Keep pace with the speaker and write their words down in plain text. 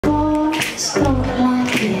boys don't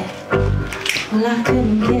like it. Well, I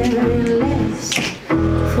couldn't care less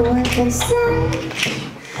for what they say.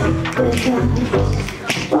 Because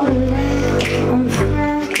Baudelaire and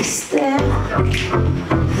France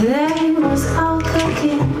they was all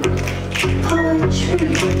cooking poetry.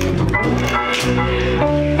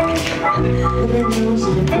 And then there was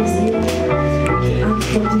the busy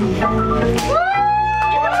unfortunate.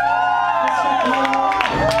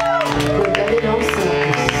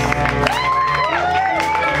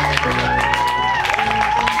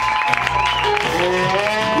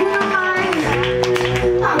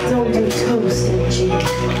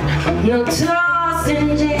 No toss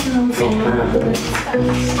and jam for my good.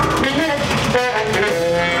 And I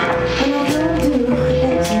don't do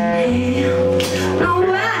eggs and ham. No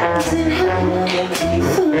wax and ham.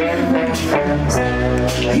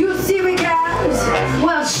 You see me guys?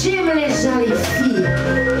 Well, chez les jolies filles.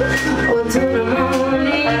 Autour de mon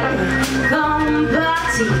lit, comme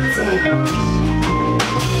bâtisse.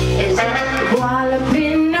 Et je bois le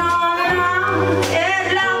Pinot noir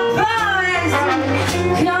et la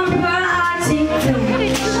poésie comme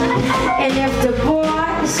and if the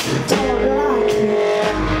boys don't like it,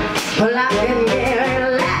 well, I can hear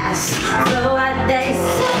less for what they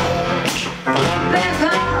say.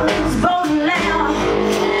 Because Baudelaire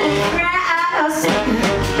and France,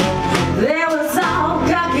 they was all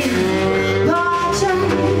cooking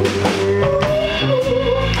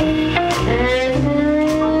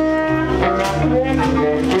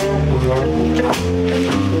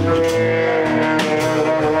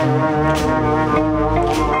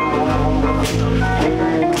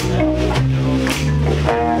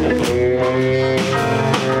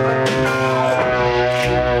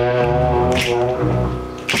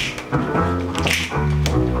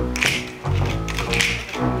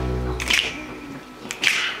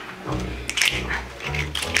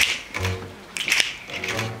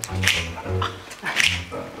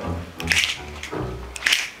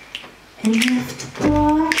and if the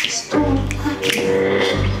boys don't like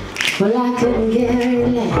it, well, I couldn't care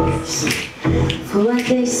less for what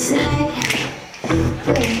they say.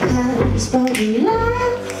 Because Baudelaire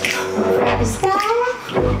and style,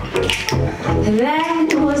 that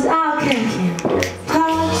was our cooking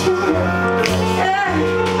poetry.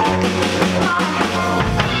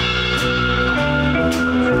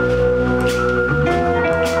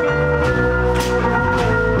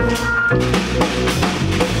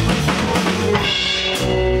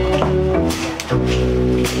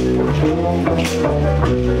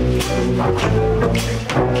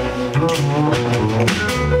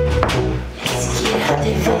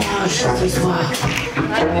 Ce soir.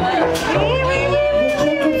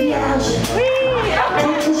 Quelques vierges,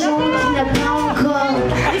 quelques gens qui n'ont pas encore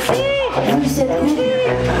vu cette coupe.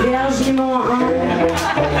 Vierge numéro 1,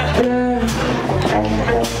 2.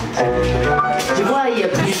 Tu vois, il y a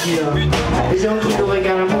plusieurs. Des gens qui nous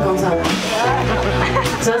regardent un peu comme ça.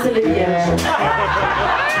 Ça, c'est les vierges.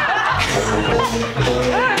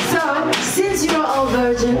 So, since you're all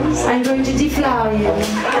virgins, I'm going to deflower you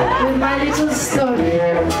with my little story.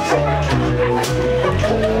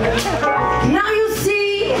 Now you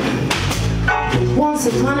see, once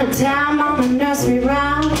upon a time on a nursery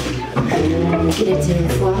rhyme,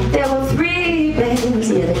 there were 3 babies,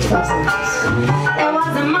 yeah, the cousins. There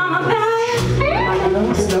was a mama bear,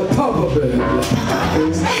 the papa bear,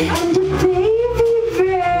 and a baby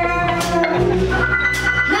bear.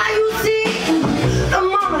 Now you see, the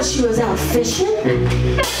mama, she was out fishing,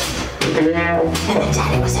 and the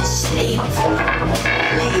daddy was asleep.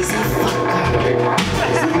 Lazy fucker.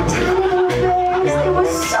 So the tiny little bears, they were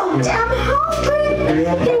so damn hungry,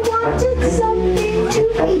 they wanted something to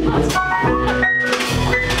eat.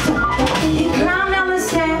 He climbed down the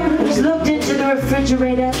stairs, looked into the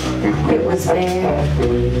refrigerator. It was bare,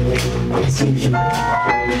 as usual.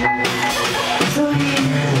 So he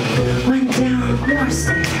went down more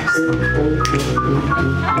stairs to the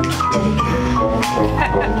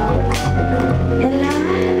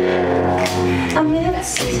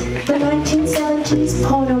amidst the 1970s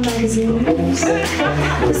porno magazines,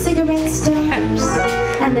 the cigarette stubs,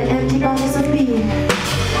 and the empty bottles of beer,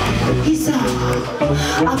 he saw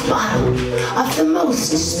a bottle of the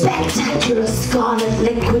most spectacular scarlet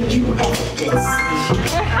liquid you ever did see.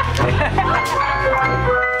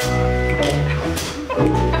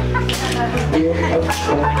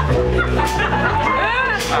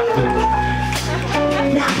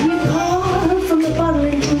 Now he poured from the bottle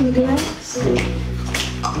into the glass.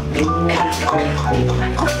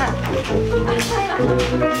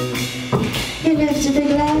 He lifted the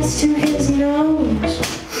glass to his nose.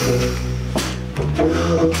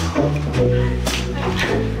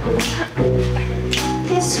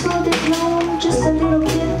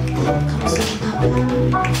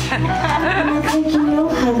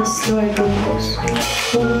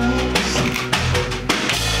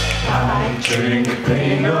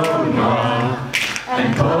 Noir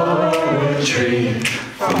and poetry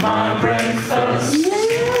for my breakfast.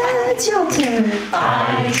 Yeah, it's your turn.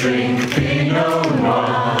 I drink Pinot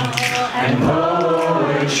Noir and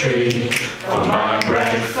poetry for my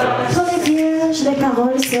breakfast. Pour les vierges, les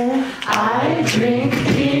paroles c'est I drink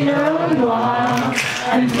Pinot Noir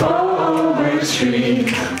and poetry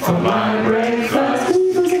for my breakfast.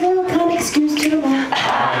 oui, vous avez aucune excuse tout le monde.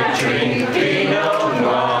 I drink Pinot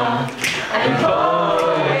Noir and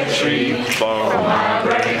poetry for my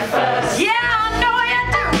breakfast. Yeah!